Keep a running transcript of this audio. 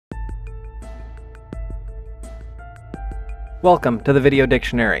Welcome to the Video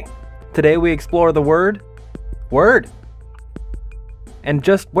Dictionary. Today we explore the word, word. And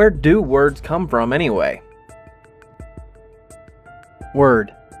just where do words come from anyway?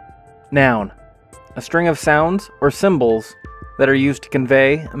 Word. Noun. A string of sounds or symbols that are used to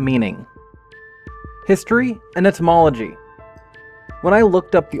convey a meaning. History and etymology. When I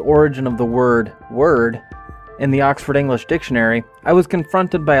looked up the origin of the word, word, in the Oxford English Dictionary, I was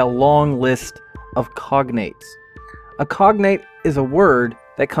confronted by a long list of cognates. A cognate is a word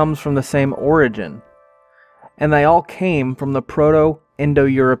that comes from the same origin, and they all came from the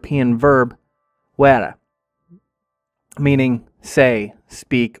Proto-Indo-European verb were, meaning say,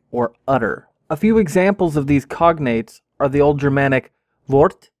 speak, or utter. A few examples of these cognates are the Old Germanic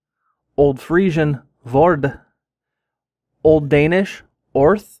Wort, Old Frisian Vord, Old Danish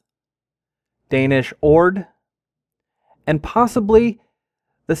Orth, Danish Ord, and possibly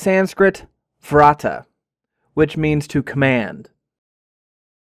the Sanskrit Vrata, which means to command.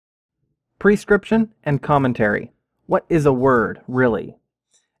 Prescription and commentary. What is a word, really?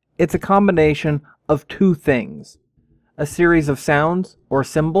 It's a combination of two things: a series of sounds or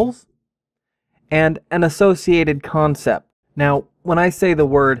symbols, and an associated concept. Now, when I say the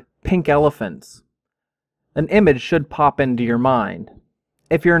word pink elephants, an image should pop into your mind.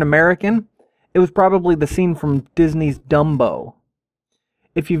 If you're an American, it was probably the scene from Disney's Dumbo.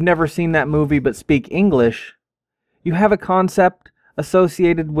 If you've never seen that movie but speak English, you have a concept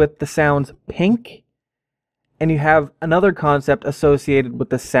associated with the sounds pink, and you have another concept associated with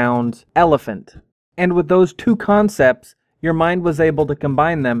the sounds elephant. And with those two concepts, your mind was able to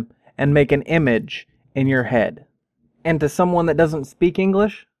combine them and make an image in your head. And to someone that doesn't speak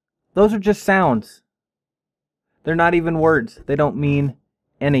English, those are just sounds. They're not even words. They don't mean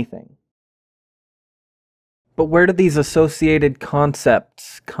anything. But where do these associated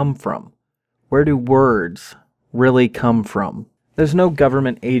concepts come from? Where do words really come from? There's no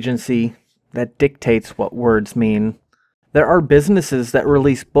government agency that dictates what words mean. There are businesses that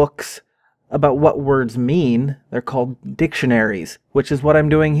release books about what words mean. They're called dictionaries, which is what I'm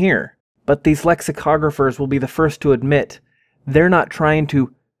doing here. But these lexicographers will be the first to admit they're not trying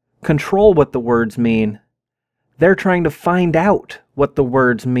to control what the words mean. They're trying to find out what the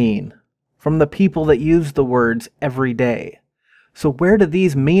words mean from the people that use the words every day. So where do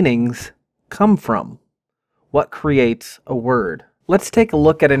these meanings come from? What creates a word? Let's take a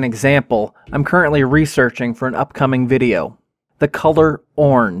look at an example I'm currently researching for an upcoming video. The color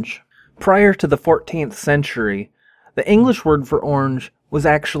orange. Prior to the 14th century, the English word for orange was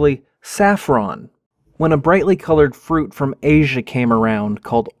actually saffron, when a brightly colored fruit from Asia came around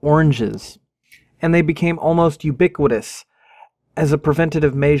called oranges, and they became almost ubiquitous as a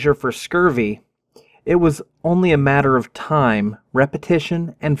preventative measure for scurvy. It was only a matter of time,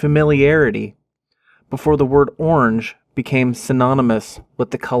 repetition, and familiarity before the word orange became synonymous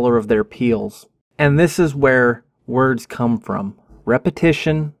with the color of their peels. And this is where words come from: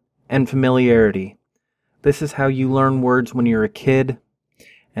 repetition and familiarity. This is how you learn words when you're a kid,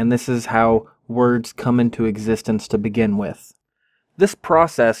 and this is how words come into existence to begin with. This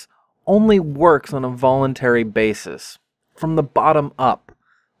process only works on a voluntary basis, from the bottom up,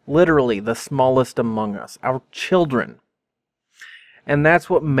 literally the smallest among us, our children. And that's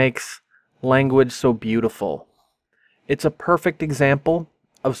what makes language so beautiful. It's a perfect example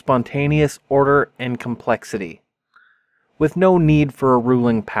of spontaneous order and complexity, with no need for a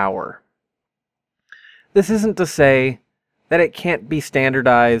ruling power. This isn't to say that it can't be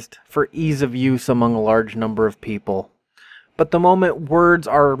standardized for ease of use among a large number of people, but the moment words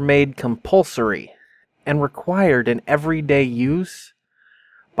are made compulsory and required in everyday use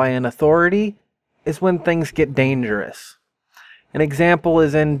by an authority is when things get dangerous. An example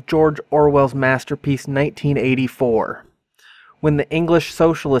is in George Orwell's masterpiece 1984, when the English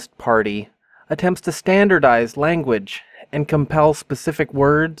Socialist Party attempts to standardize language and compel specific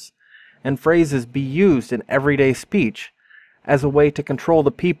words and phrases be used in everyday speech as a way to control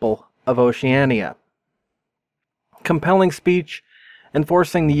the people of Oceania. Compelling speech and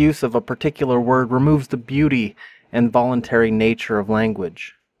forcing the use of a particular word removes the beauty and voluntary nature of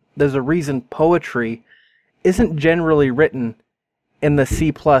language. There's a reason poetry isn't generally written in the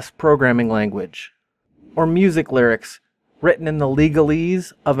C+ programming language, or music lyrics written in the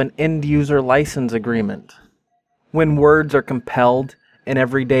legalese of an end-user license agreement. When words are compelled in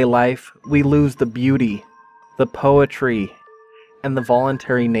everyday life, we lose the beauty, the poetry, and the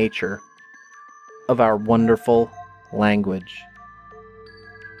voluntary nature of our wonderful language.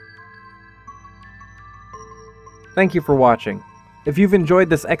 Thank you for watching. If you've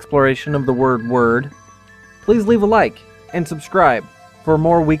enjoyed this exploration of the word word, please leave a like and subscribe for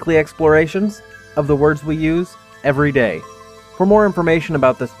more weekly explorations of the words we use every day. For more information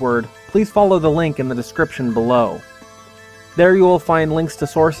about this word, please follow the link in the description below. There you will find links to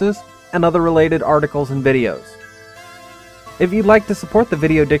sources and other related articles and videos. If you'd like to support the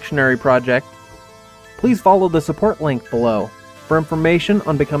Video Dictionary Project, please follow the support link below for information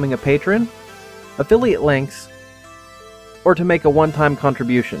on becoming a patron, affiliate links, or to make a one-time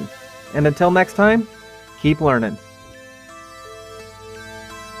contribution. And until next time, keep learning.